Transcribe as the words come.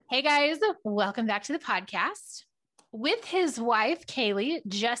Hey guys, welcome back to the podcast. With his wife, Kaylee,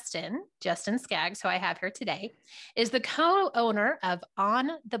 Justin Skaggs, who I have here today, is the co owner of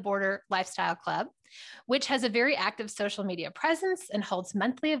On the Border Lifestyle Club, which has a very active social media presence and holds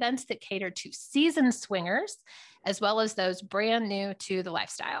monthly events that cater to seasoned swingers, as well as those brand new to the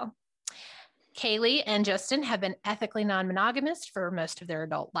lifestyle. Kaylee and Justin have been ethically non monogamous for most of their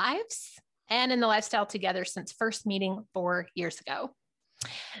adult lives and in the lifestyle together since first meeting 4 years ago.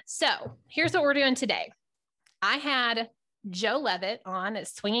 So here's what we're doing today. I had Jo Levitt on at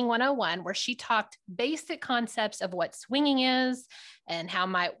Swinging 101, where she talked basic concepts of what swinging is and how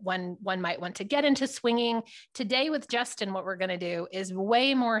one might want to get into swinging. Today with Justin, what we're going to do is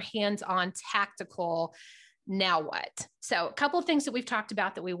way more hands-on, tactical. Now what? So a couple of things that we've talked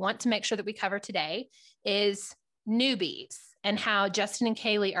about that we want to make sure that we cover today is newbies and how Justin and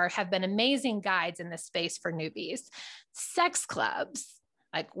Kaylee have been amazing guides in this space for newbies. Sex clubs,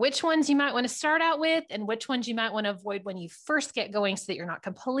 like which ones you might want to start out with and which ones you might want to avoid when you first get going so that you're not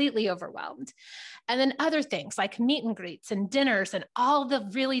completely overwhelmed. And then other things like meet and greets and dinners and all the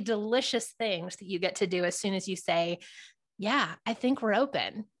really delicious things that you get to do as soon as you say, yeah, I think we're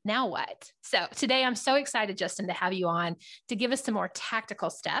open. Now what? So today I'm so excited, Justin, to have you on to give us some more tactical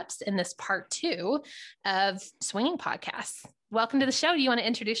steps in this part 2 of Swinging Podcasts. Welcome to the show. Do you want to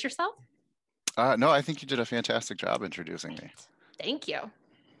introduce yourself? No, I think you did a fantastic job introducing me. Thank you.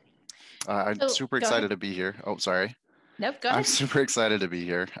 I'm super excited to be here. Oh, sorry. Nope, go ahead. I'm super excited to be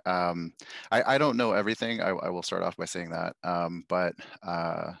here. I don't know everything. I will start off by saying that. But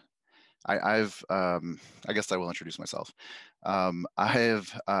I guess I will introduce myself. I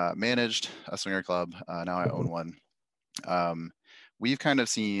have managed a swinger club. Now I own one. We've kind of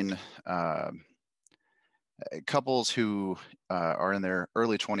seen couples who are in their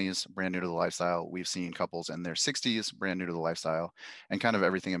early 20s, brand new to the lifestyle. We've seen couples in their 60s, brand new to the lifestyle, and kind of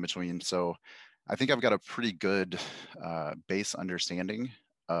everything in between. So I think I've got a pretty good base understanding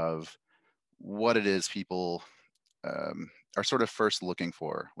of what it is people are sort of first looking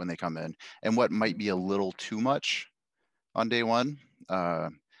for when they come in and what might be a little too much on day one.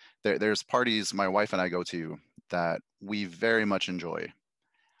 There's parties my wife and I go to that we very much enjoy.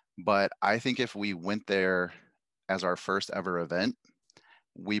 But I think if we went there as our first ever event,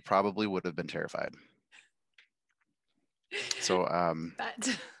 we probably would have been terrified. So,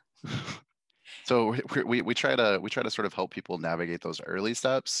 so we try to sort of help people navigate those early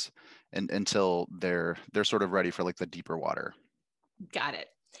steps until they're sort of ready for like the deeper water. Got it.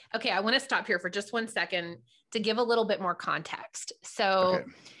 Okay, I want to stop here for just 1 second to give a little bit more context. So. Okay.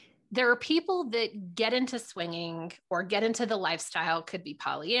 There are people that get into swinging or get into the lifestyle, could be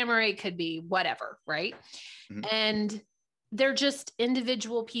polyamory, could be whatever, right? Mm-hmm. And they're just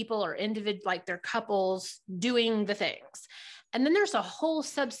individual people or like they're couples doing the things. And then there's a whole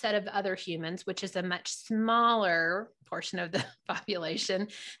subset of other humans, which is a much smaller portion of the population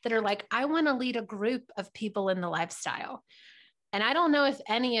that are like, I want to lead a group of people in the lifestyle. And I don't know if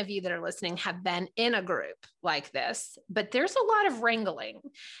any of you that are listening have been in a group like this, but there's a lot of wrangling.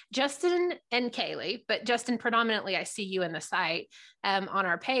 Justin and Kaylee, but Justin, predominantly, I see you in the site on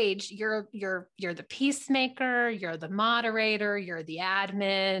our page. You're the peacemaker, you're the moderator, you're the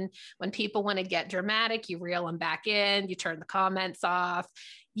admin. When people want to get dramatic, you reel them back in, you turn the comments off.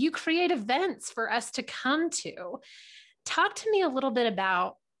 You create events for us to come to. Talk to me a little bit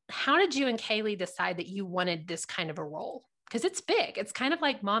about how did you and Kaylee decide that you wanted this kind of a role? Because it's big. It's kind of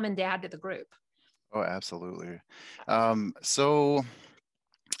like mom and dad to the group. Oh, absolutely. So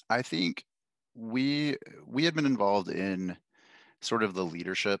I think we had been involved in sort of the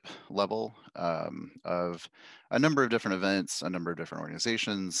leadership level of a number of different events, a number of different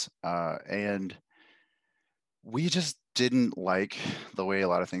organizations, and we just didn't like the way a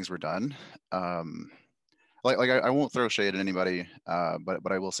lot of things were done. I won't throw shade at anybody,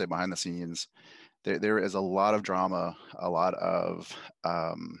 but I will say behind the scenes, there is a lot of drama, a lot of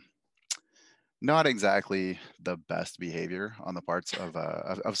not exactly the best behavior on the parts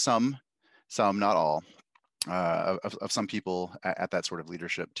of some, not all, of some people at that sort of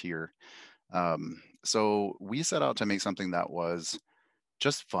leadership tier. So we set out to make something that was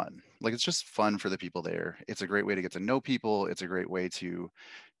just fun. Like, it's just fun for the people there. It's a great way to get to know people. It's a great way to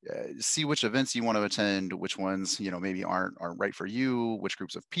see which events you want to attend, which ones maybe aren't right for you, which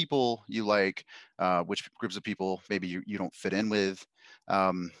groups of people you like, which groups of people maybe you don't fit in with,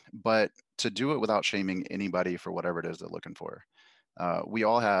 but to do it without shaming anybody for whatever it is they're looking for. We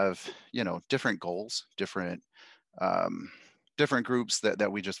all have different goals, different groups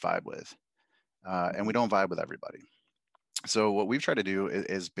that we just vibe with, and we don't vibe with everybody. So what we've tried to do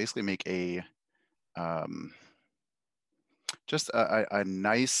is basically make a just a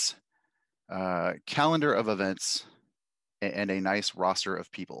nice calendar of events and a nice roster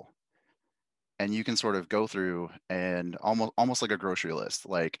of people. And you can sort of go through and almost like a grocery list.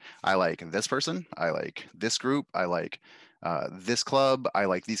 Like, I like this person, I like this group, I like this club, I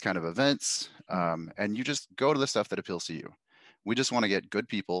like these kind of events. And you just go to the stuff that appeals to you. We just want to get good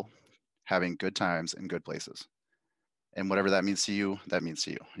people having good times in good places. And whatever that means to you, that means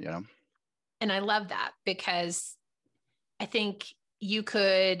to you, you know? And I love that because I think you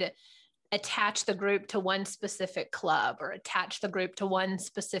could attach the group to one specific club or attach the group to one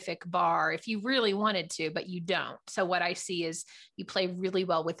specific bar if you really wanted to, but you don't. So what I see is you play really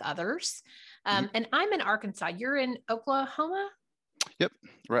well with others. And I'm in Arkansas. You're in Oklahoma? Yep,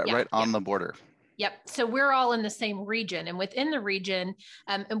 right, Yeah, right on the border. Yep. So we're all in the same region. And within the region,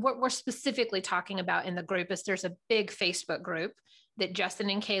 and what we're specifically talking about in the group is there's a big Facebook group that Justin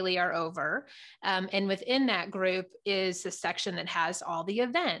and Kaylee are over. And within that group is a section that has all the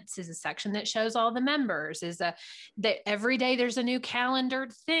events, is a section that shows all the members, is a that every day there's a new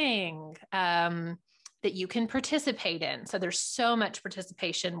calendared thing. That you can participate in. So there's so much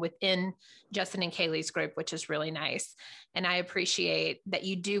participation within Justin and Kaylee's group, which is really nice. And I appreciate that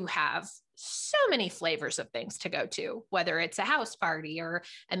you do have so many flavors of things to go to, whether it's a house party or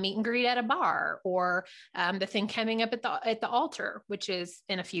a meet and greet at a bar or the thing coming up at the altar, which is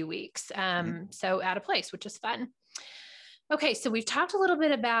in a few weeks. So at a place, which is fun. Okay, so we've talked a little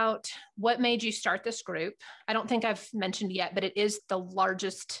bit about what made you start this group. I don't think I've mentioned yet, but it is the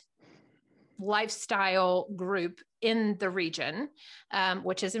largest lifestyle group in the region,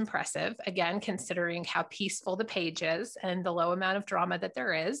 which is impressive. Again, considering how peaceful the page is and the low amount of drama that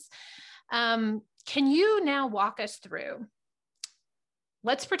there is. Can you now walk us through?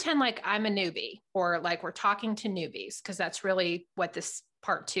 Let's pretend like I'm a newbie or like we're talking to newbies, because that's really what this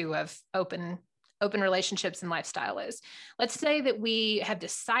part 2 of open relationships and lifestyle is. Let's say that we have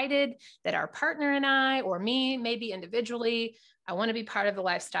decided that our partner and I, or me, maybe individually, I want to be part of the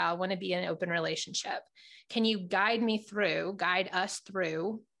lifestyle, I want to be in an open relationship. Can you guide us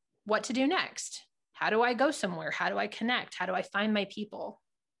through what to do next? How do I go somewhere? How do I connect? How do I find my people?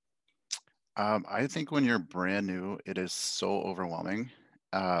 I think when you're brand new, it is so overwhelming.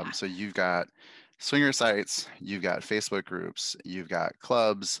 So you've got swinger sites, you've got Facebook groups, you've got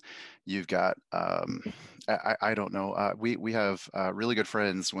clubs, you've got I don't know. We have really good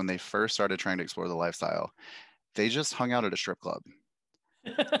friends. When they first started trying to explore the lifestyle, they just hung out at a strip club,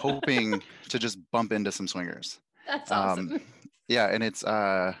 hoping to just bump into some swingers. That's awesome. Yeah, and it's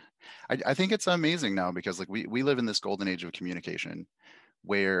I think it's amazing now because like we live in this golden age of communication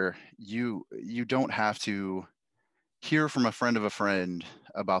where you don't have to hear from a friend of a friend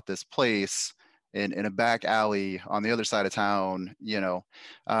about this place in a back alley on the other side of town, you know.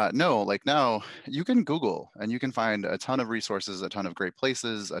 No, like now you can Google and you can find a ton of resources, a ton of great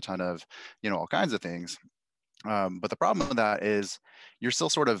places, a ton of, you know, all kinds of things. But the problem with that is you're still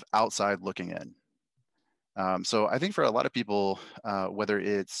sort of outside looking in. So I think for a lot of people, whether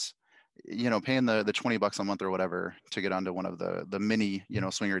it's, you know, paying the $20 a month or whatever to get onto one of the mini, you know,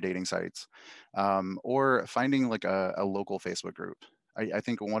 swinger dating sites, or finding like a local Facebook group. I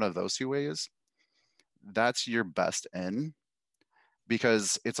think one of those two ways, that's your best in,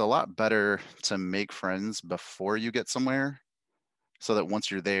 because it's a lot better to make friends before you get somewhere, so that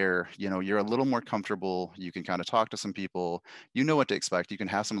once you're there, you know, you're a little more comfortable. You can kind of talk to some people, you know what to expect. You can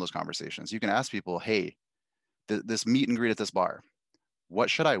have some of those conversations. You can ask people, hey, this meet and greet at this bar, what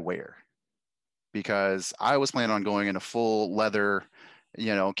should I wear? Because I was planning on going in a full leather,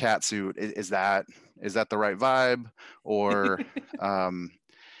 you know, cat suit. Is that the right vibe? Or I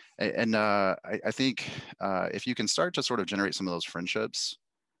think if you can start to sort of generate some of those friendships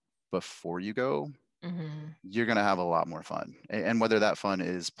before you go, you're going to have a lot more fun. And whether that fun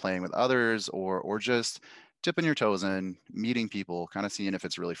is playing with others or just dipping your toes in, meeting people, kind of seeing if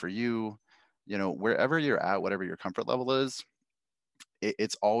it's really for you, you know, wherever you're at, whatever your comfort level is,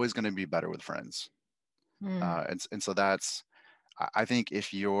 it's always going to be better with friends. And so that's, I think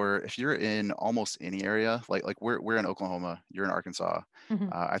if you're in almost any area, like we're in Oklahoma, you're in Arkansas,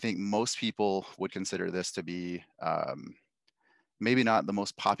 I think most people would consider this to be maybe not the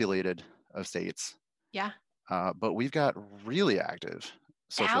most populated of states. Yeah. But we've got really active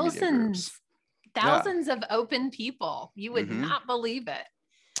social media groups. Thousands of open people. You would Mm-hmm. not believe it.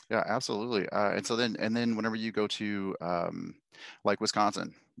 Yeah, absolutely. And so then whenever you go to like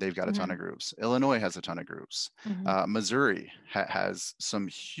Wisconsin, they've got a ton of groups. Illinois has a ton of groups. Missouri has some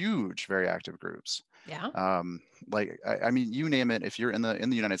huge, very active groups. Yeah. Like I mean, you name it. If you're in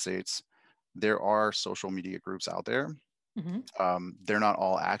the United States, there are social media groups out there. They're not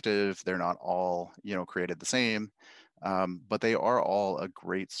all active. They're not all, you know, created the same. But they are all a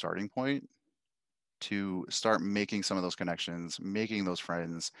great starting point to start making some of those connections, making those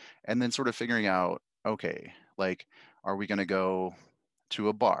friends, and then sort of figuring out, okay, like, are we going to go to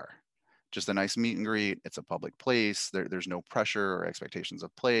a bar? Just a nice meet and greet. It's a public place. There's no pressure or expectations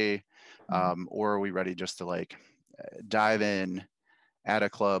of play. Or are we ready just to like dive in at a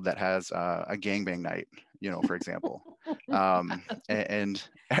club that has a gangbang night, for example? And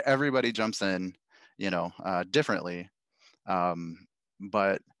everybody jumps in, differently.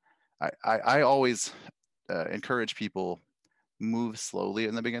 But I always encourage people, move slowly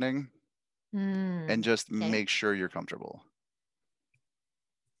in the beginning and just Okay. make sure you're comfortable.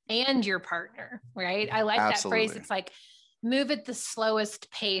 And your partner, right? I like that phrase. Absolutely. It's like move at the slowest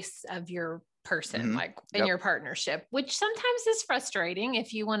pace of your person, like in Yep. your partnership, which sometimes is frustrating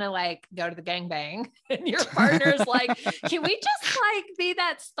if you want to like go to the gangbang and your partner's like, can we just like be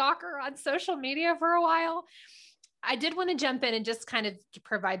that stalker on social media for a while? I did want to jump in and just kind of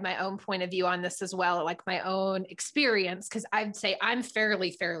provide my own point of view on this as well, like my own experience, because I'd say I'm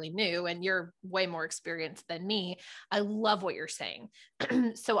fairly new and you're way more experienced than me. I love what you're saying.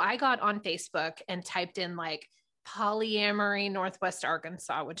 So I got on Facebook and typed in like polyamory Northwest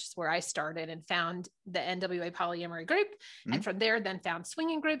Arkansas, which is where I started, and found the NWA polyamory group. And from there, then found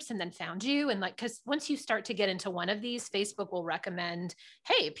swinging groups and then found you. And like, because once you start to get into one of these, Facebook will recommend,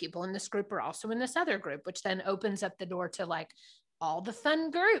 hey, people in this group are also in this other group, which then opens up the door to like all the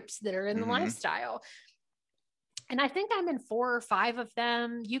fun groups that are in the lifestyle. And I think I'm in 4 or 5 of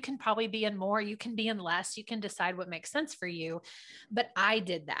them. You can probably be in more, you can be in less, you can decide what makes sense for you. But I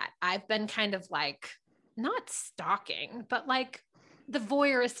did that. I've been kind of like, not stalking, but like the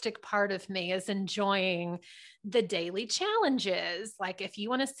voyeuristic part of me is enjoying the daily challenges. Like if you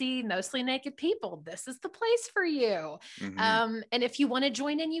want to see mostly naked people, this is the place for you. And if you want to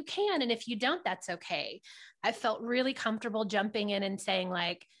join in, you can. And if you don't, that's okay. I felt really comfortable jumping in and saying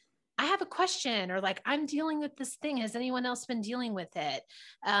like, I have a question, or like, I'm dealing with this thing. Has anyone else been dealing with it?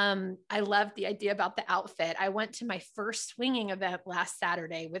 I love the idea about the outfit. I went to my first swinging event last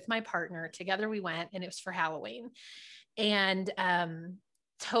Saturday with my partner. Together we went, and it was for Halloween. And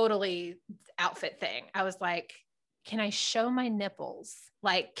totally outfit thing. I was like, can I show my nipples?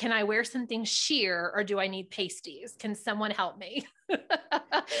 Like, can I wear something sheer, or do I need pasties? Can someone help me?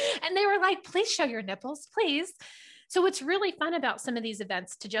 And they were like, please show your nipples, please. So what's really fun about some of these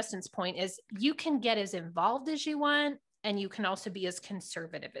events, to Justin's point, is you can get as involved as you want, and you can also be as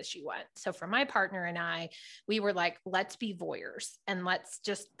conservative as you want. So for my partner and I, we were like, let's be voyeurs and let's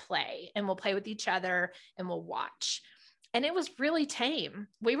just play, and we'll play with each other and we'll watch. And it was really tame.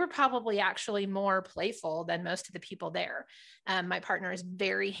 We were probably actually more playful than most of the people there. My partner is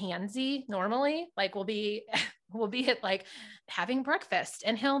very handsy normally. Like we'll be at like having breakfast,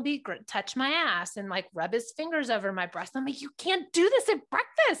 and he'll be touch my ass and like rub his fingers over my breast. I'm like, you can't do this at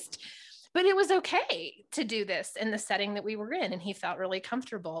breakfast. But it was okay to do this in the setting that we were in. And he felt really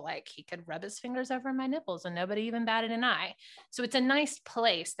comfortable. Like he could rub his fingers over my nipples and nobody even batted an eye. So it's a nice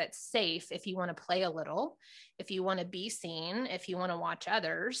place that's safe if you want to play a little, if you want to be seen, if you want to watch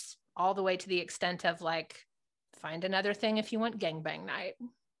others, all the way to the extent of like, find another thing if you want gangbang night.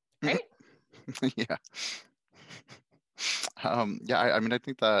 Right? Yeah. Yeah, I mean, I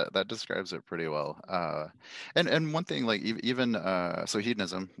think that describes it pretty well. And one thing, like even so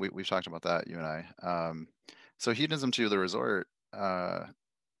hedonism, we've talked about that, you and I. So hedonism to the resort,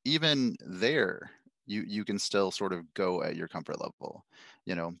 even there, you can still sort of go at your comfort level.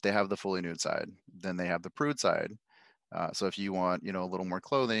 They have the fully nude side, then they have the prude side. So if you want, a little more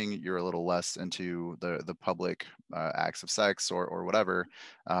clothing, you're a little less into the public acts of sex or whatever.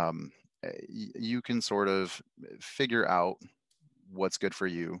 You can sort of figure out what's good for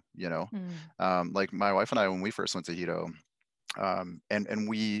you. Like my wife and I, when we first went to Hedo, and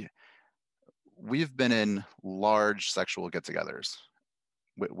we've been in large sexual get-togethers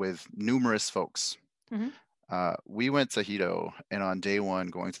with numerous folks. We went to Hedo, and on day one,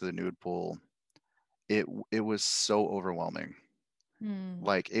 going to the nude pool, it was so overwhelming.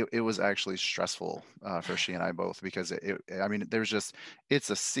 Like it was actually stressful for she and I both, because I mean, it's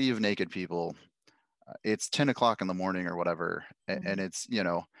a sea of naked people. It's 10 o'clock in the morning or whatever. And it's,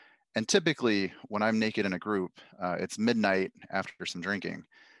 and typically when I'm naked in a group, it's midnight after some drinking.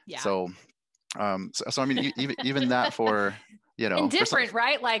 Yeah. So I mean, even that for, and different,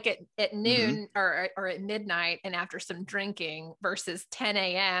 right? Like at noon or at midnight and after some drinking versus 10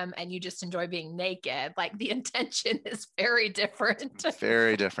 a.m. and you just enjoy being naked. Like the intention is very different.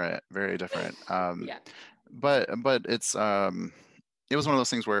 Very different. Very different. Yeah. But it's it was one of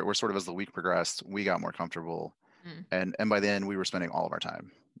those things where sort of as the week progressed, we got more comfortable, and by the end we were spending all of our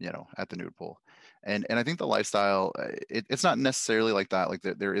time, at the nude pool. And I think the lifestyle, it's not necessarily like that. Like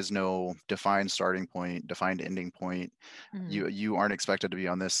there is no defined starting point, defined ending point. Mm-hmm. You aren't expected to be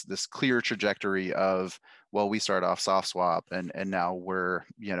on this clear trajectory of, well, we start off soft swap and now we're,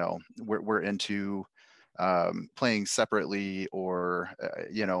 we're into playing separately, or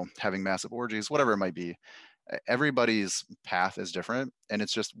having massive orgies, whatever it might be. Everybody's path is different, and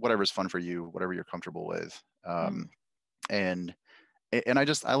it's just whatever's fun for you, whatever you're comfortable with. And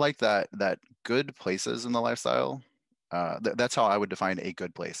I like that good places in the lifestyle. That's how I would define a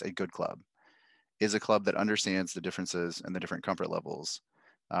good place. A good club is a club that understands the differences and the different comfort levels.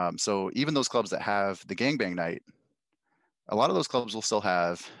 So even those clubs that have the gangbang night, a lot of those clubs will still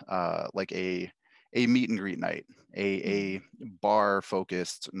have like a meet and greet night, a bar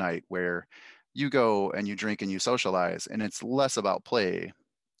focused night where you go and you drink and you socialize, and it's less about play.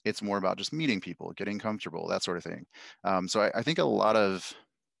 It's more about just meeting people, getting comfortable, that sort of thing. So I think a lot of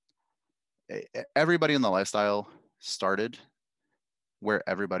everybody in the lifestyle started where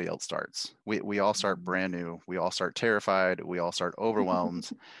everybody else starts. We all start brand new. We all start terrified. We all start overwhelmed.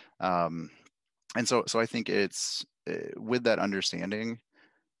 Um, and so I think it's with that understanding,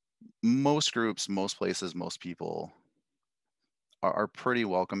 most groups, most places, most people are pretty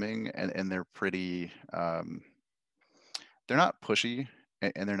welcoming, and they're pretty, they're not pushy,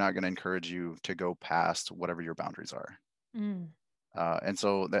 and they're not going to encourage you to go past whatever your boundaries are. And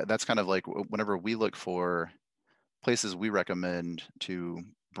so that's kind of like whenever we look for places we recommend to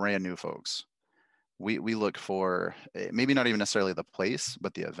brand new folks, we look for maybe not even necessarily the place,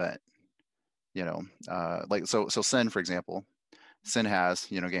 but the event. Like so Sin, for example, Sin has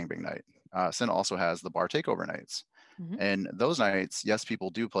gangbang night. Sin also has the bar takeover nights, and those nights, yes, people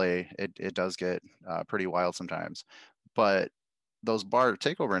do play. It does get pretty wild sometimes, but those bar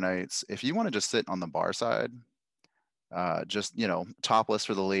takeover nights, if you want to just sit on the bar side, just topless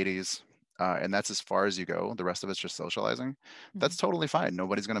for the ladies, and that's as far as you go, the rest of it's just socializing, that's totally fine.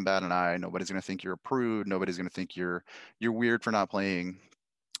 Nobody's going to bat an eye. Nobody's going to think you're a prude. Nobody's going to think you're weird for not playing.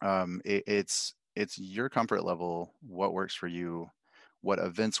 It's your comfort level, what works for you, what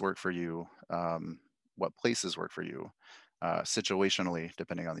events work for you, what places work for you, situationally,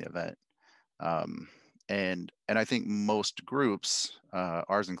 depending on the event. And I think most groups,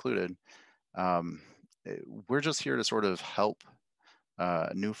 ours included, we're just here to sort of help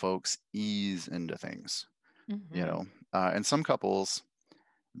new folks ease into things, and some couples,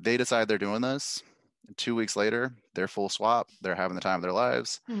 they decide they're doing this. 2 weeks later, they're full swap. They're having the time of their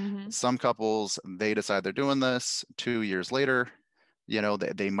lives. Some couples, they decide they're doing this. 2 years later,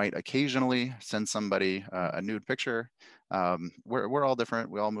 they might occasionally send somebody a nude picture. We're all different.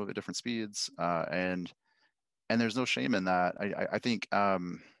 We all move at different speeds, and there's no shame in that. I think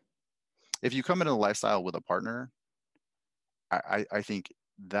if you come into a lifestyle with a partner, I think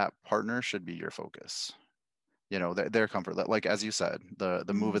that partner should be your focus. Their comfort, like as you said,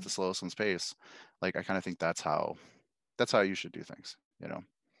 the move at the slowest one's pace. Like I kind of think that's how you should do things.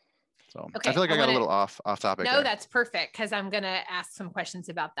 So I Okay, feel like I got a little off topic no, there. that's perfect, because I'm going to ask some questions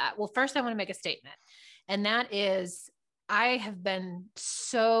about that. Well, first I want to make a statement, and that is I have been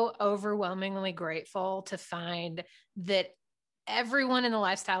so overwhelmingly grateful to find that everyone in the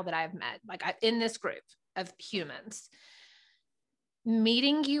lifestyle that I've met, like in this group of humans,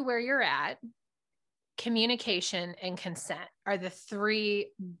 meeting you where you're at, communication and consent are the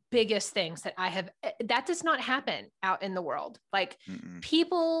three biggest things that that does not happen out in the world. Like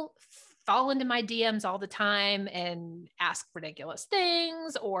people fall into my DMs all the time and ask ridiculous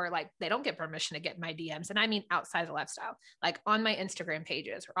things, or like they don't get permission to get my DMs. And I mean outside the lifestyle, like on my Instagram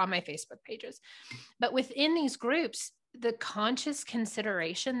pages or on my Facebook pages. But within these groups, the conscious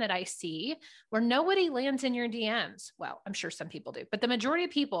consideration that I see where nobody lands in your DMs. Well, I'm sure some people do, but the majority of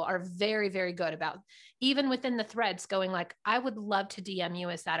people are very, very good about, even within the threads, going like, I would love to DM you.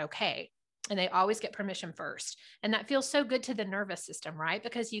 Is that okay? And they always get permission first. And that feels so good to the nervous system, right?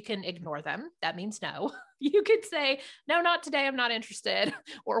 Because you can ignore them. That means no. You could say, no, not today. I'm not interested,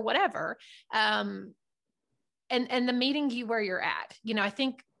 or whatever. And the meeting you where you're at, I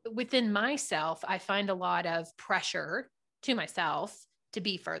think within myself, I find a lot of pressure to myself to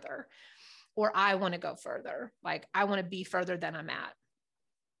be further, or I want to go further. Like I want to be further than I'm at.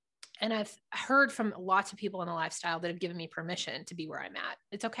 And I've heard from lots of people in the lifestyle that have given me permission to be where I'm at.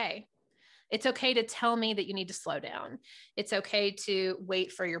 It's okay. It's okay to tell me that you need to slow down. It's okay to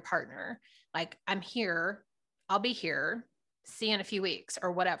wait for your partner. Like I'm here, I'll be here, see you in a few weeks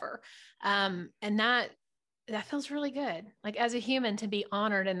or whatever. And that feels really good. Like as a human, to be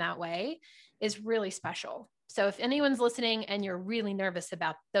honored in that way is really special. So if anyone's listening and you're really nervous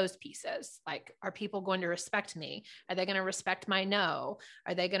about those pieces, like, are people going to respect me? Are they going to respect my no?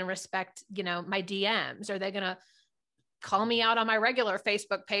 Are they going to respect, my DMs? Are they going to call me out on my regular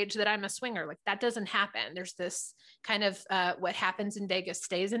Facebook page that I'm a swinger? Like, that doesn't happen. There's this kind of what happens in Vegas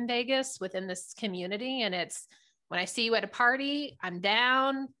stays in Vegas within this community. And it's, when I see you at a party, I'm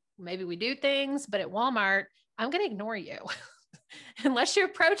down. Maybe we do things, but at Walmart, I'm going to ignore you. Unless you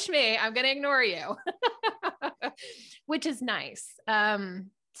approach me, I'm going to ignore you, which is nice.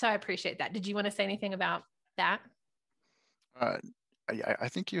 So I appreciate that. Did you want to say anything about that? I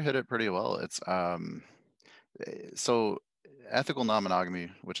think you hit it pretty well. It's so ethical non-monogamy,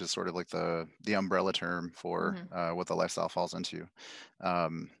 which is sort of like the umbrella term for what the lifestyle falls into.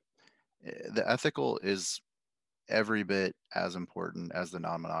 The ethical is every bit as important as the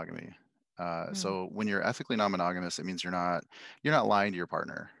non-monogamy. So when you're ethically non-monogamous, it means you're not lying to your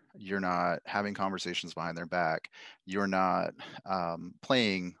partner. You're not having conversations behind their back. You're not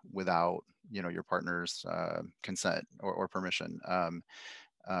playing without your partner's consent or permission.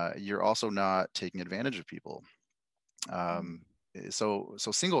 You're also not taking advantage of people. So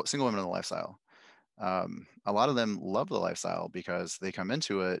single women in the lifestyle, a lot of them love the lifestyle because they come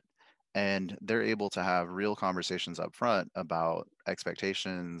into it and they're able to have real conversations up front about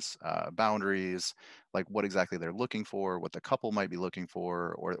expectations, boundaries, like what exactly they're looking for, what the couple might be looking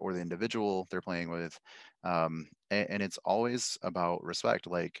for, or the individual they're playing with. And it's always about respect.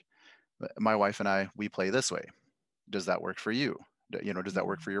 Like, my wife and I, we play this way. Does that work for you? Does that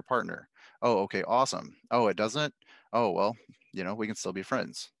work for your partner? Oh, okay, awesome. Oh, it doesn't? Oh, well, we can still be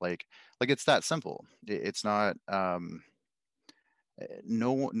friends. Like it's that simple. It's not,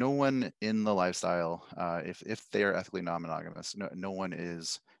 no one in the lifestyle, if they are ethically non-monogamous, no one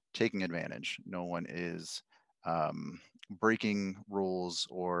is taking advantage. No one is breaking rules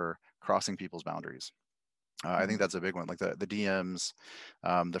or crossing people's boundaries. I think that's a big one. Like the DMs,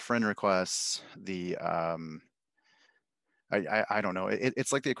 the friend requests, the I don't know.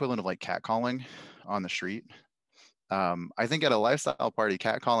 It's like the equivalent of like catcalling on the street. I think at a lifestyle party,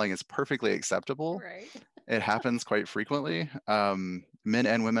 catcalling is perfectly acceptable. Right. It happens quite frequently. Men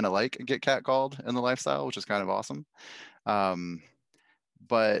and women alike get catcalled in the lifestyle, which is kind of awesome.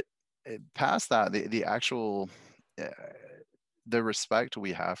 But past that, the actual the respect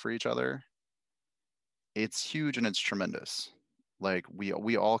we have for each other, it's huge and it's tremendous. Like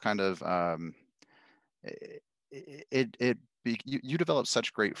we all kind of you develop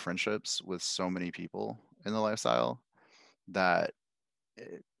such great friendships with so many people in the lifestyle that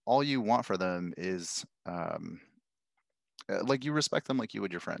all you want for them is like you respect them like you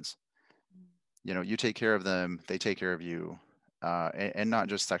would your friends. You take care of them, they take care of you, and not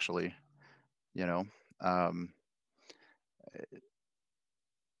just sexually. You know, um,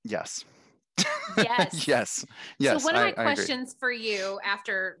 yes, Yes. yes, So yes. one of my I agree. questions for you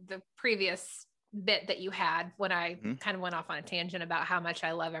after the previous bit that you had, when I Mhm. kind of went off on a tangent about how much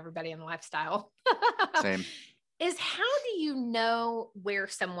I love everybody in the lifestyle, Same. is how do you know where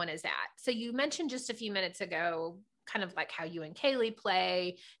someone is at? So you mentioned just a few minutes ago, kind of like how you and Kaylee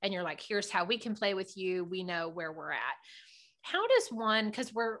play, and you're like, here's how we can play with you. We know where we're at. How does one,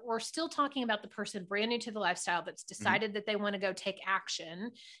 because we're still talking about the person brand new to the lifestyle that's decided that they want to go take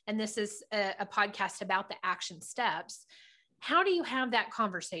action, and this is a podcast about the action steps. How do you have that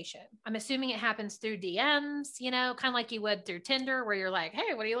conversation? I'm assuming it happens through DMs, kind of like you would through Tinder, where you're like,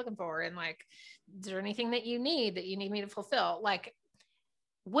 hey, what are you looking for? And like, is there anything that you need me to fulfill? Like,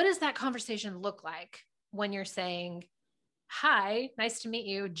 what does that conversation look like when you're saying, hi, nice to meet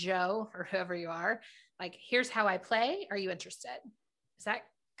you, Joe, or whoever you are. Like, here's how I play. Are you interested? Is that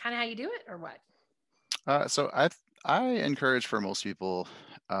kind of how you do it, or what? So I encourage for most people,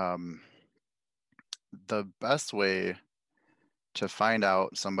 the best way to find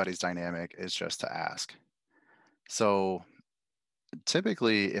out somebody's dynamic is just to ask. So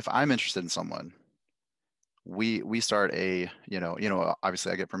typically, if I'm interested in someone, we start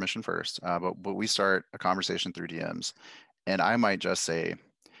obviously I get permission first, but we start a conversation through DMs, and I might just say,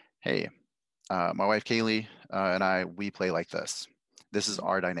 hey, my wife Kaylee and we play like this. This is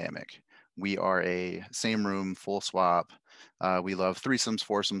our dynamic. We are a same room, full swap. We love threesomes,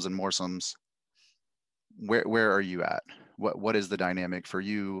 foursomes, and moresomes. Where are you at? What is the dynamic for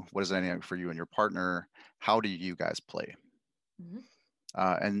you? What is the dynamic for you and your partner? How do you guys play?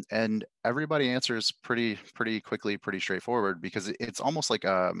 And everybody answers pretty quickly, pretty straightforward, because it's almost like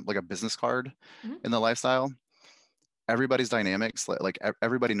a business card in the lifestyle. Everybody's dynamics, like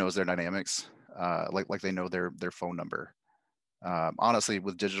everybody knows their dynamics, like they know their phone number. Honestly,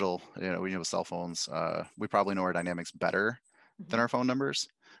 with digital, we have cell phones, we probably know our dynamics better than our phone numbers.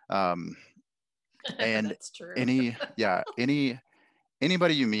 And That's true. anybody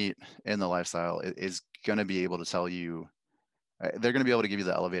you meet in the lifestyle is going to be able to tell you, they're going to be able to give you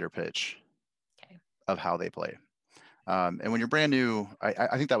the elevator pitch Okay. of how they play. And when you're brand new,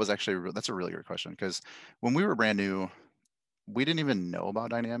 I think that was actually, that's a really good question, because when we were brand new, we didn't even know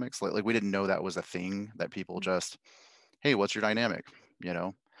about dynamics. Like we didn't know that was a thing that people just, hey, what's your dynamic? You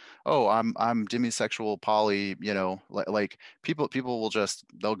know, oh, I'm demisexual poly, you know, like people will just,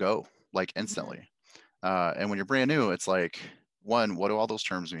 they'll go like instantly. And when you're brand new, it's like, one, what do all those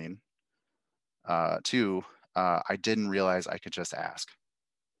terms mean? Two, I didn't realize I could just ask.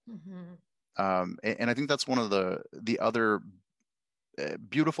 Mm-hmm. And I think that's one of the other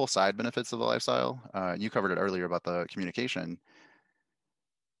beautiful side benefits of the lifestyle. You covered it earlier about the communication.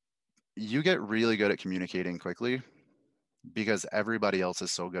 You get really good at communicating quickly because everybody else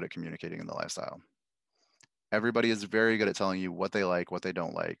is so good at communicating in the lifestyle. Everybody is very good at telling you what they like, what they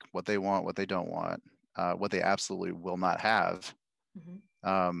don't like, what they want, what they don't want, what they absolutely will not have.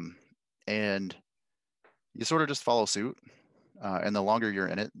 Mm-hmm. And you sort of just follow suit. And the longer you're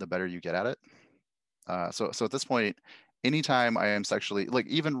in it, the better you get at it. So at this point, anytime I am sexually, like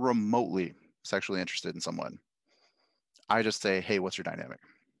even remotely sexually interested in someone, I just say, hey, what's your dynamic?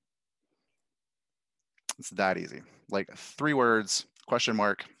 It's that easy. Like 3 words, question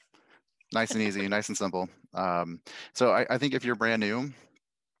mark, nice and easy, nice and simple. So I think if you're brand new,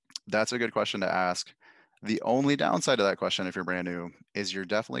 that's a good question to ask. The only downside to that question, if you're brand new, is you're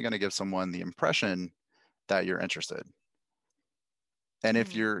definitely going to give someone the impression that you're interested. And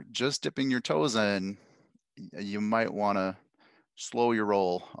if you're just dipping your toes in, you might want to slow your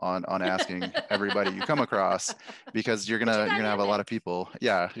roll on asking everybody you come across, because you're gonna have a lot of people.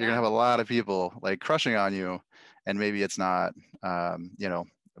 Yeah, you're gonna have a lot of people like crushing on you, and maybe it's not, you know,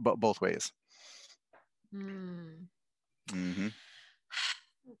 but both ways. Mm-hmm.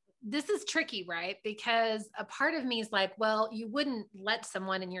 This is tricky, right? Because a part of me is like, well, you wouldn't let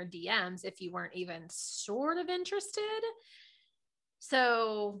someone in your DMs if you weren't even sort of interested.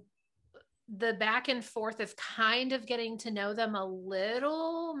 So the back and forth of kind of getting to know them a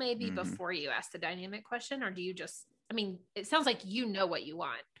little, maybe before you ask the dynamic question, or do you just, I mean, it sounds like you know what you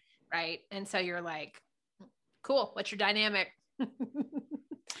want, right? And so you're like, cool, what's your dynamic?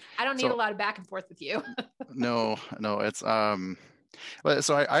 I don't need a lot of back and forth with you. No, it's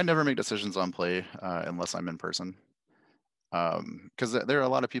so I never make decisions on play unless I'm in person. Because there are a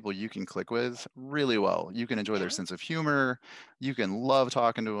lot of people you can click with really well. You can enjoy their sense of humor. You can love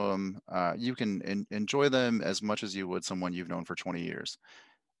talking to them. You can enjoy them as much as you would someone you've known for 20 years.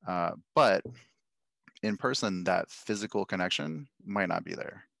 But in person, that physical connection might not be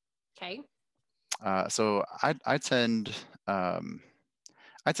there. Okay. So I tend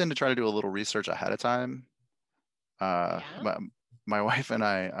to try to do a little research ahead of time. My wife and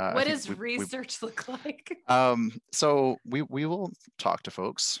I. What does research look like? So we will talk to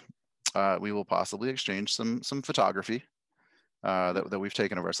folks. We will possibly exchange some photography that we've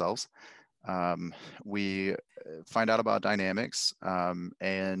taken of ourselves. We find out about dynamics,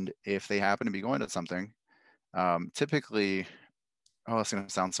 and if they happen to be going to something, typically, oh, it's going to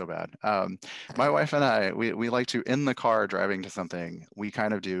sound so bad. My wife and I, we like to, in the car driving to something, we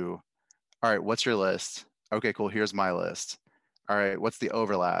kind of do, all right, what's your list? Okay, cool. Here's my list. All right, what's the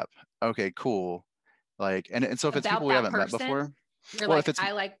overlap? Okay, cool. Like, and so if it's people we haven't met before, you're well, like, if it's,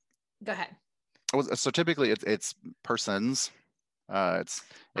 I like, go ahead. So typically it's persons. It's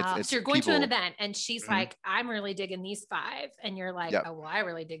so you're going people to an event and she's like, I'm really digging these 5. And you're like, oh, well, I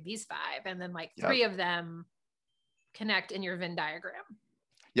really dig these 5. And then like 3 of them connect in your Venn diagram.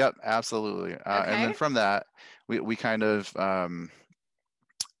 Yep, absolutely. And then from that, we kind of,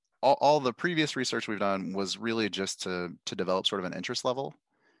 all the previous research we've done was really just to develop sort of an interest level.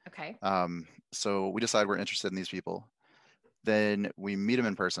 Okay. So we decide we're interested in these people. Then we meet them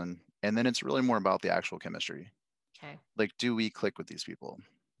in person. And then it's really more about the actual chemistry. Okay. Like, do we click with these people?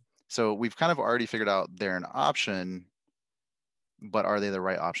 So we've kind of already figured out they're an option, but are they the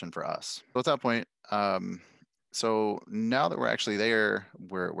right option for us? So at that point, so now that we're actually there,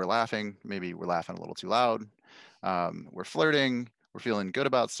 we're laughing. Maybe we're laughing a little too loud. We're flirting. We're feeling good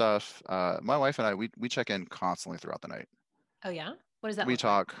about stuff. My wife and I, we check in constantly throughout the night. Oh yeah? What does that we look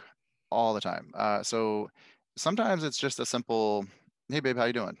talk like? All the time. So sometimes it's just a simple, hey babe, how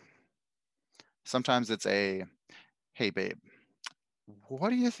you doing? Sometimes it's a, hey babe, what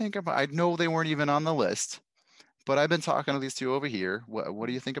do you think about, I know they weren't even on the list, but I've been talking to these 2 over here. What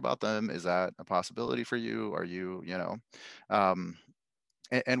do you think about them? Is that a possibility for you? Are you, you know,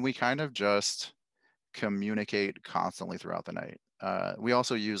 and we kind of just communicate constantly throughout the night. We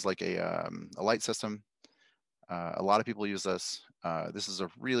also use like a light system. A lot of people use this. This is a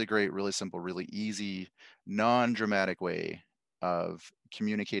really great, really simple, really easy, non-dramatic way of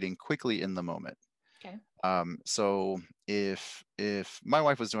communicating quickly in the moment. Okay. So if my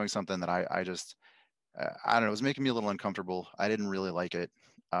wife was doing something that I just I don't know, it was making me a little uncomfortable. I didn't really like it.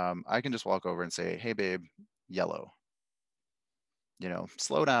 I can just walk over and say, "Hey, babe, yellow.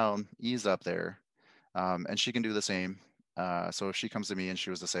 Slow down, ease up there." And she can do the same. So if she comes to me and she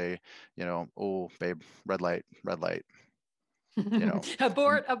was to say, "Oh, babe, red light," you know,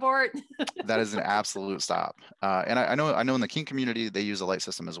 Abort, abort. that is an absolute stop. And I know in the kink community they use a light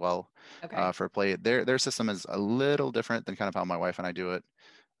system as well Okay. for play. Their system is a little different than kind of how my wife and I do it.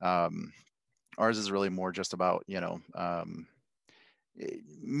 Um, Ours is really more just about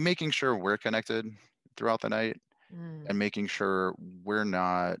making sure we're connected throughout the night Mm, and making sure we're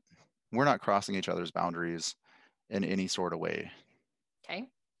not crossing each other's boundaries in any sort of way.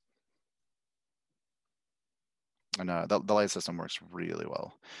 okay. And the light system works really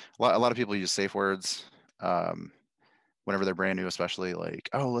well. A lot of people use safe words um, whenever they're brand new, especially like,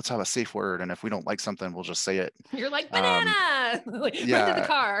 "Oh, let's have a safe word, and if we don't like something, we'll just say it." You're like Um, banana. Run to the yeah.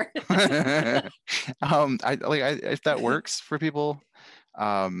 car. If that works for people,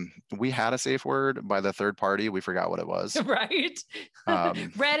 we had a safe word by the third party. We forgot what it was. Right.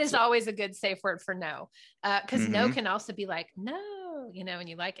 Um, Red is so, always a good safe word for no. Because no mhm, can also be like no, and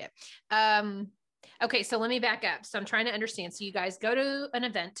you like it. Okay, so let me back up. So I'm trying to understand. So you guys go to an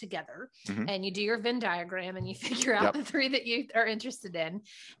event together mhm, and you do your Venn diagram and you figure out yep, the three that you are interested in.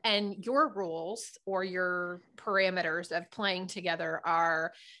 And your rules or your parameters of playing together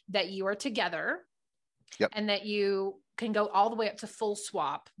are that you are together yep. and that you can go all the way up to full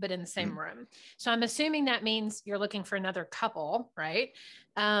swap, but in the Mhm. same room. So I'm assuming that means you're looking for another couple, right?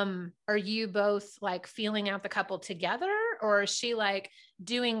 Are you both like feeling out the couple together, or is she like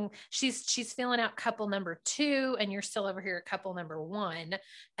she's feeling out couple number two, and you're still over here at couple number one,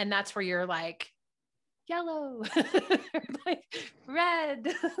 and that's where you're like yellow, like red,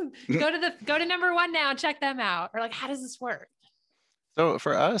 go to number one now, check them out, or like how does this work? So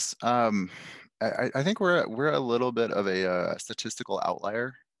for us, I think we're a little bit of a statistical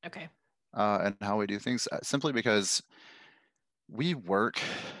outlier Okay. in how we do things, simply because we work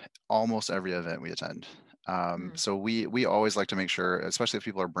almost every event we attend. Mm, So we always like to make sure, especially if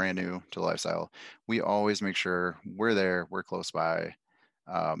people are brand new to the lifestyle, we always make sure we're there, we're close by.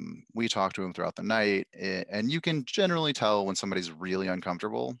 We talk to them throughout the night, and you can generally tell when somebody's really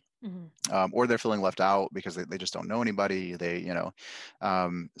uncomfortable, mhm, or they're feeling left out because they just don't know anybody.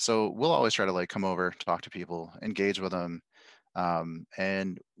 So we'll always try to like come over, talk to people, engage with them,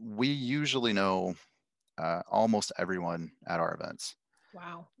 and we usually know almost everyone at our events.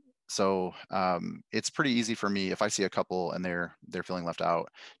 wow. So it's pretty easy for me if I see a couple and they're feeling left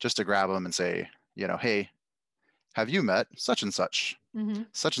out, just to grab them and say, "Hey, have you met such and such? Mm-hmm.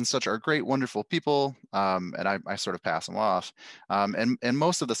 Such and such are great, wonderful people," and I sort of pass them off. And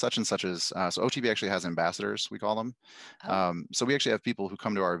most of the such and suches, so OTB actually has ambassadors, we call them. Oh. So we actually have people who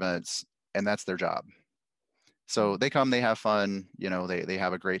come to our events, and that's their job. So Mm. they come, they have fun, they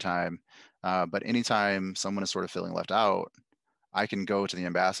have a great time. But anytime someone is sort of feeling left out, I can go to the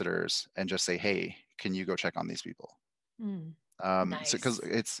ambassadors and just say, "Hey, can you go check on these people?" Mm. So because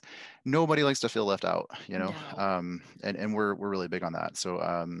Nice. it's nobody likes to feel left out, No. and we're really big on that. So,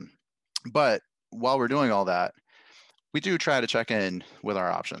 but while we're doing all that, we do try to check in with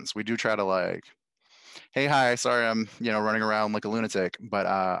our options. We do try to like, "Hey, hi, sorry, I'm running around like a lunatic, but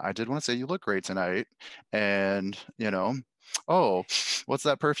I did want to say you look great tonight, and oh, what's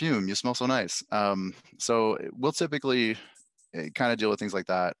that perfume? You smell so nice." So we'll typically kind of deal with things like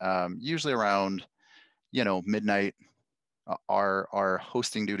that. Usually around midnight, our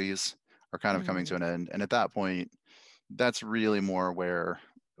hosting duties are kind of coming Mm. to an end, and at that point, that's really more where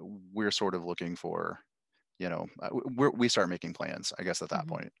we're sort of looking for, we start making plans, I guess, at that Mm-hmm.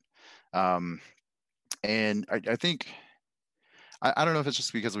 point. Um, and I think I don't know if it's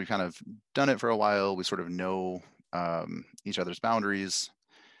just because we've kind of done it for a while, we sort of know each other's boundaries.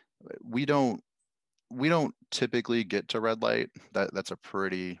 We don't we don't typically get to red light. That's a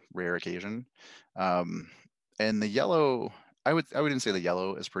pretty rare occasion. Um, and the yellow, I wouldn't say the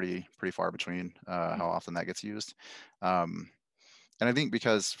yellow is pretty far between how often that gets used. Um, and I think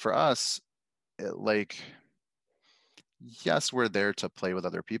because for us, like, yes, we're there to play with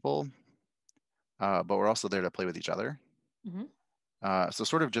other people, but we're also there to play with each other. Mm-hmm. So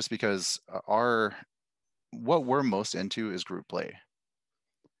sort of just because our what we're most into is group play.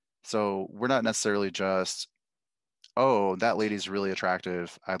 So we're not necessarily just, "Oh, that lady's really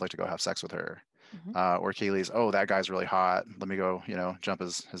attractive, I'd like to go have sex with her." Mm-hmm. Or Kaylee's, "Oh, that guy's really hot, let me go, jump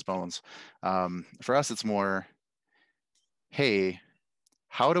his bones." For us, it's more, hey,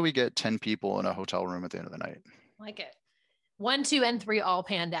 how do we get 10 people in a hotel room at the end of the night? Like it. 1, 2, and 3 all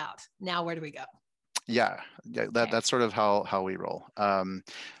panned out. Now where do we go? Yeah, Okay. that's sort of how we roll.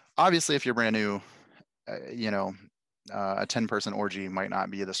 Obviously, if you're brand new, you know, a 10-person orgy might not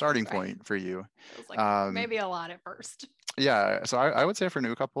be the starting Right. point for you. Feels like maybe a lot at first. Yeah, so I would say for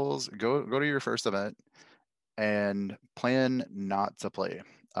new couples, go to your first event and plan not to play.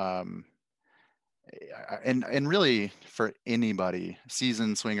 Um, and really for anybody,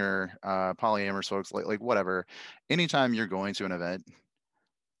 seasoned swinger, polyamorous folks, like whatever, anytime you're going to an event,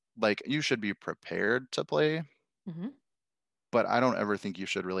 like you should be prepared to play, Mm-hmm. but I don't ever think you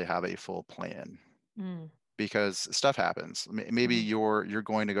should really have a full plan Mm. because stuff happens. Maybe Mm-hmm. you're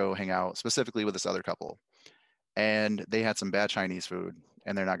going to go hang out specifically with this other couple and they had some bad Chinese food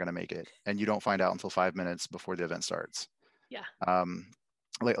and they're not going to make it, and you don't find out until 5 minutes before the event starts. Yeah. Um,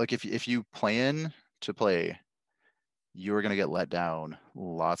 like if you plan to play, you're going to get let down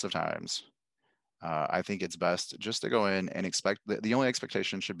lots of times. I think it's best just to go in and expect the only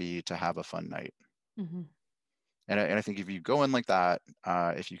expectation should be to have a fun night. Mm-hmm. And I think if you go in like that,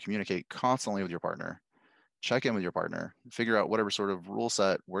 if you communicate constantly with your partner, check in with your partner, figure out whatever sort of rule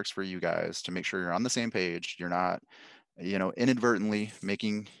set works for you guys to make sure you're on the same page. You're not, inadvertently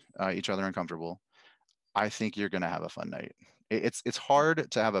making each other uncomfortable. I think you're going to have a fun night. It's hard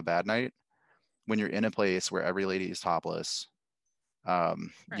to have a bad night when you're in a place where every lady is topless. Right.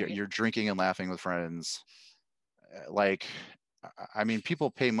 You're drinking and laughing with friends. Like, I mean, people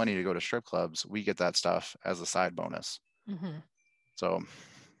pay money to go to strip clubs. We get that stuff as a side bonus. Mm-hmm. So,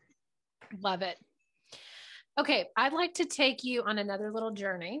 Love it. Okay, I'd like to take you on another little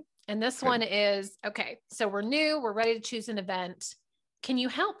journey. And this okay. one is okay, so we're new, we're ready to choose an event. Can you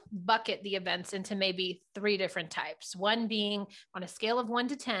help bucket the events into maybe 3 different types? One being on a scale of 1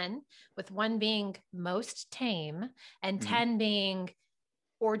 to 10, with 1 being most tame and Mhm. 10 being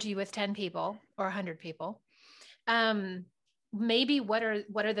orgy with 10 people or 100 people. Maybe what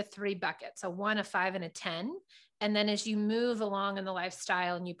are the 3 buckets? A 1, a 5, and a 10. And then as you move along in the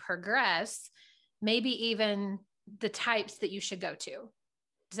lifestyle and you progress, maybe even the types that you should go to.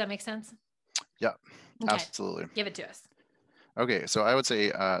 Does that make sense? Yeah, Okay. absolutely. Give it to us. Okay, so I would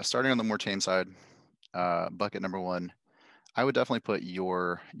say starting on the more tame side, bucket number 1, I would definitely put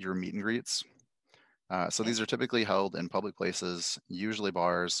your meet and greets. So Okay. these are typically held in public places, usually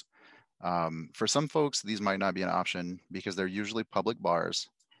bars. For some folks, these might not be an option because they're usually public bars.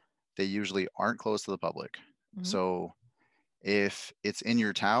 They usually aren't closed to the public. Mhm. So if it's in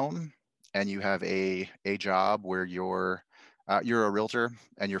your town and you have a job where you're a realtor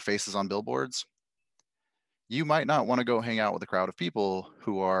and your face is on billboards, you might not want to go hang out with a crowd of people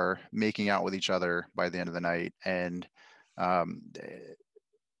who are making out with each other by the end of the night. And um,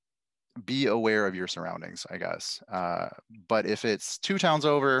 be aware of your surroundings, I guess. But if it's 2 towns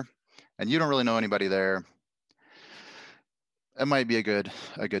over and you don't really know anybody there, it might be a good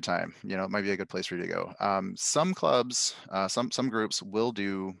time. It might be a good place for you to go. Some clubs, some groups will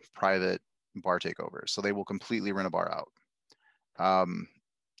do private bar takeovers, so they will completely rent a bar out.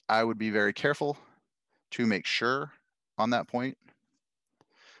 I would be very careful to make sure on that point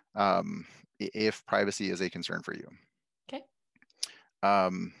if privacy is a concern for you. Okay.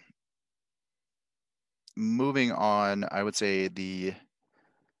 Moving on, I would say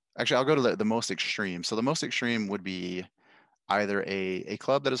actually I'll go to the most extreme. So the most extreme would be either a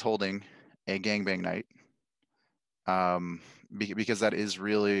club that is holding a gangbang night, because that is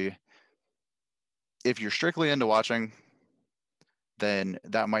really, if you're strictly into watching, then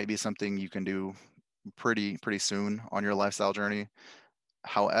that might be something you can do pretty soon on your lifestyle journey.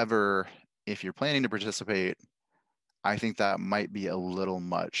 However, if you're planning to participate, I think that might be a little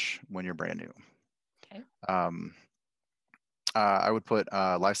much when you're brand new. Okay. I would put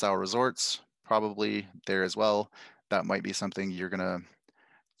lifestyle resorts probably there as well. That might be something you're gonna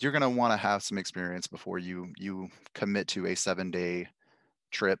want to have some experience before you commit to a 7-day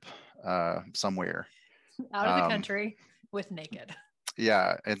trip somewhere Out of the country with naked.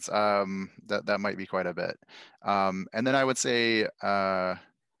 Yeah, it's that might be quite a bit. And then I would say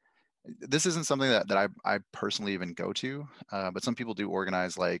this isn't something that I personally even go to, but some people do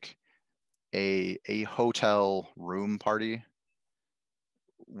organize like a hotel room party,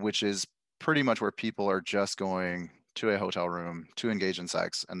 which is pretty much where people are just going to a hotel room to engage in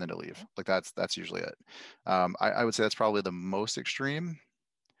sex and then to leave. Like that's usually it. I would say that's probably the most extreme.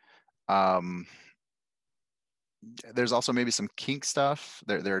 There's also maybe some kink stuff.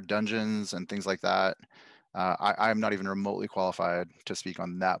 There are dungeons and things like that. I'm not even remotely qualified to speak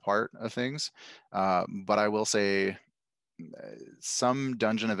on that part of things, but I will say some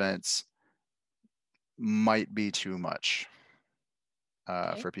dungeon events might be too much.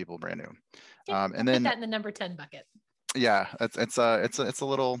 Okay. for people brand new. Okay. And We'll put then that in the number 10 bucket. yeah, it's a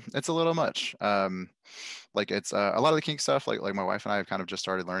little much. Like it's a lot of the kink stuff. Like my wife and I have kind of just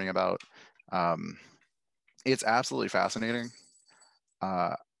started learning about. Um, it's absolutely fascinating.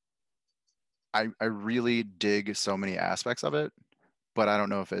 Uh, I really dig so many aspects of it, but I don't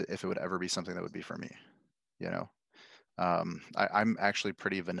know if it would ever be something that would be for me. You know, I'm actually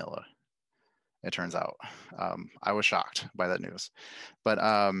pretty vanilla. It turns out. I was shocked by that news. But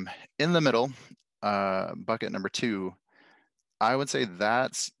in the middle, bucket number 2, I would say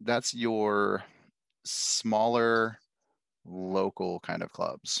that's your smaller local kind of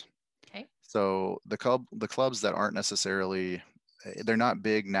clubs. Okay. So the clubs that aren't necessarily, they're not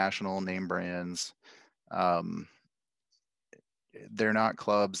big national name brands. Um, they're not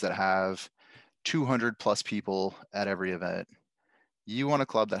clubs that have 200 plus people at every event. You want a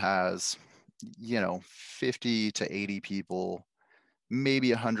club that has, 50 to 80 people, maybe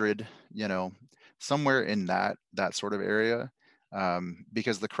 100, somewhere in that sort of area,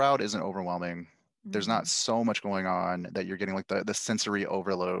 because the crowd isn't overwhelming. There's not so much going on that you're getting like the sensory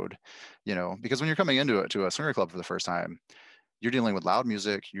overload, because when you're coming into it to a swinger club for the first time, you're dealing with loud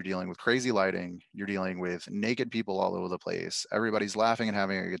music, you're dealing with crazy lighting, you're dealing with naked people all over the place. Everybody's laughing and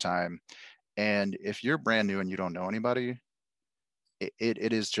having a good time. And if you're brand new and you don't know anybody,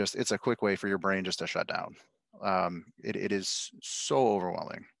 it is just, it's a quick way for your brain just to shut down. It is so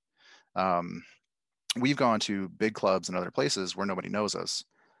overwhelming. Um, we've gone to big clubs and other places where nobody knows us,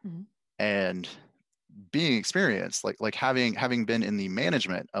 and being experienced, like having been in the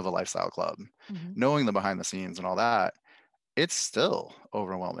management of a lifestyle club, knowing the behind the scenes and all that, it's still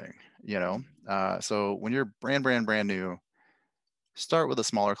overwhelming, so when you're brand new, start with a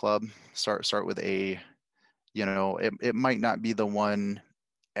smaller club. Start with it might not be the one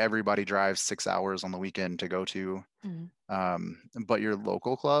everybody drives 6 hours on the weekend to go to, but your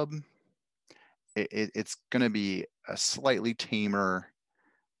local club, it's going to be a slightly tamer,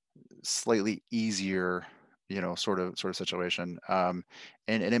 slightly easier, sort of situation. And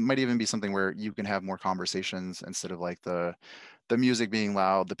it might even be something where you can have more conversations instead of like the music being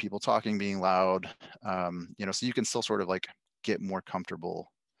loud, the people talking being loud, so you can still sort of like get more comfortable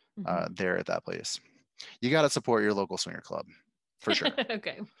there at that place. You got to support your local swinger club for sure.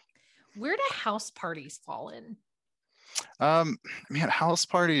 Okay. Where do house parties fall in? Man, house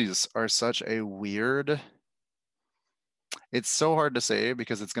parties are such a weird, it's so hard to say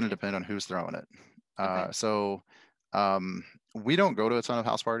because it's going to depend on who's throwing it. So we don't go to a ton of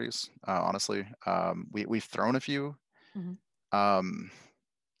house parties, honestly. We've thrown a few. Our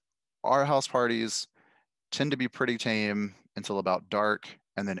house parties tend to be pretty tame until about dark,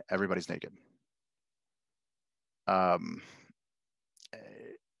 and then everybody's naked.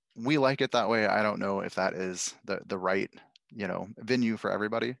 We like it that way. I don't know if that is the right, venue for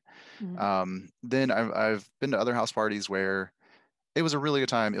everybody. Then I've been to other house parties where it was a really good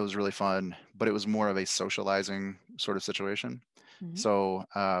time. It was really fun, but it was more of a socializing sort of situation. So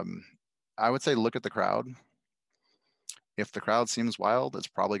I would say look at the crowd. If the crowd seems wild, it's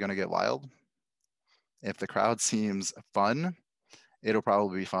probably going to get wild. If the crowd seems fun, it'll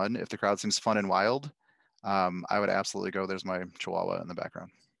probably be fun. If the crowd seems fun and wild, I would absolutely go. There's my Chihuahua in the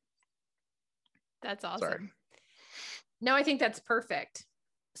background. That's awesome. Sorry. No, I think that's perfect.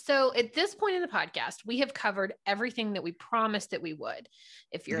 So at this point in the podcast, we have covered everything that we promised that we would.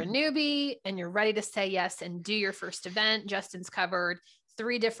 If you're a newbie and you're ready to say yes and do your first event, Justin's covered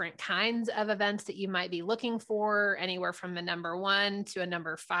 3 different kinds of events that you might be looking for, anywhere from a number 1 to a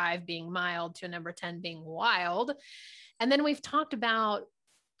number 5 being mild to a number 10 being wild. And then we've talked about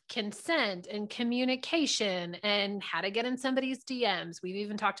consent and communication and how to get in somebody's DMs. We've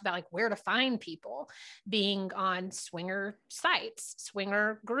even talked about like where to find people, being on swinger sites,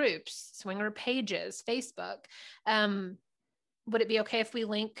 swinger groups, swinger pages, Facebook. Would it be okay if we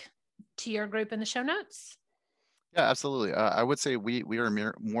link to your group in the show notes? Yeah, absolutely. I would say we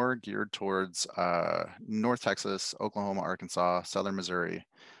are more geared towards North Texas, Oklahoma, Arkansas, Southern Missouri.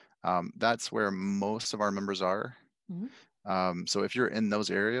 That's where most of our members are. So if you're in those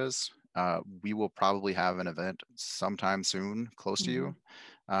areas, we will probably have an event sometime soon close to you.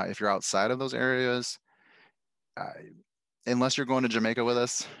 If you're outside of those areas, unless you're going to Jamaica with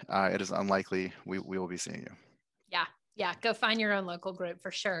us, it is unlikely we will be seeing you. Yeah. Go find your own local group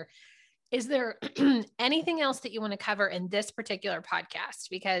for sure. Is there anything else that you want to cover in this particular podcast?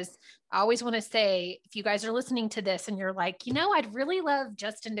 Because I always want to say, if you guys are listening to this and you're like, I'd really love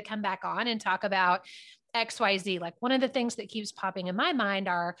Justin to come back on and talk about XYZ. Like one of the things that keeps popping in my mind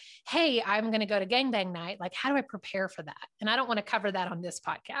are, hey, I'm going to go to gangbang night. Like, how do I prepare for that? And I don't want to cover that on this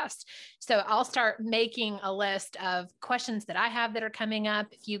podcast. So I'll start making a list of questions that I have that are coming up.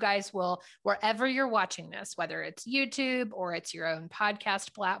 If you guys will, wherever you're watching this, whether it's YouTube or it's your own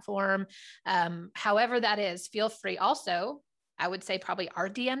podcast platform, however that is, feel free. Also, I would say probably our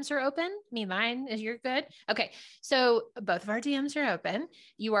DMs are open. Me, mine is you're good. Okay. So both of our DMs are open.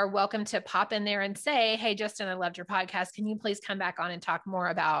 You are welcome to pop in there and say, hey, Justin, I loved your podcast. Can you please come back on and talk more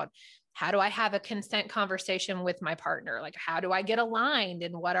about how do I have a consent conversation with my partner? Like, how do I get aligned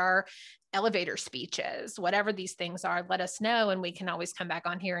and what are elevator speeches? Whatever these things are, let us know. And we can always come back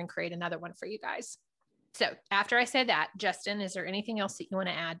on here and create another one for you guys. So after I say that, Justin, is there anything else that you want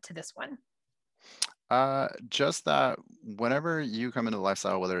to add to this one? Just that whenever you come into the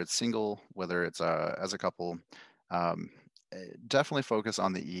lifestyle, whether it's single, whether it's as a couple, definitely focus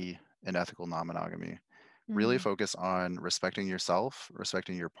on the E in ethical non-monogamy. Really focus on respecting yourself,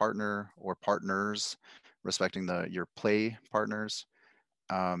 respecting your partner or partners, respecting your play partners.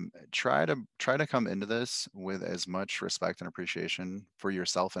 Try to come into this with as much respect and appreciation for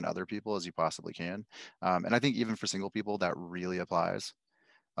yourself and other people as you possibly can. And I think even for single people, that really applies.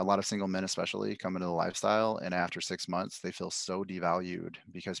 A lot of single men especially come into the lifestyle, and after 6 months they feel so devalued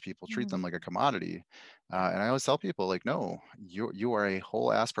because people treat them like a commodity. And I always tell people, like, no, you are a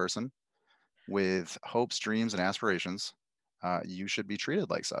whole ass person with hopes, dreams, and aspirations. You should be treated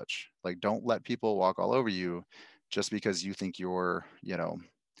like such. Like, don't let people walk all over you just because you think you're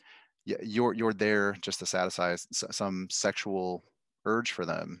there just to satisfy some sexual urge for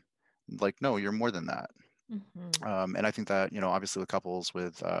them. Like, no, you're more than that. And I think that, obviously with couples,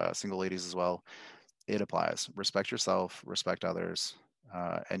 with single ladies as well, it applies. Respect yourself, respect others,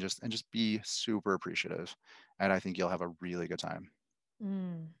 and just be super appreciative. And I think you'll have a really good time.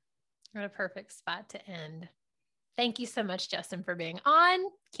 What a perfect spot to end. Thank you so much, Justin, for being on.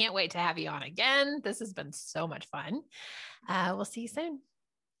 Can't wait to have you on again. This has been so much fun. We'll see you soon.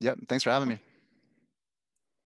 Yep. Thanks for having me.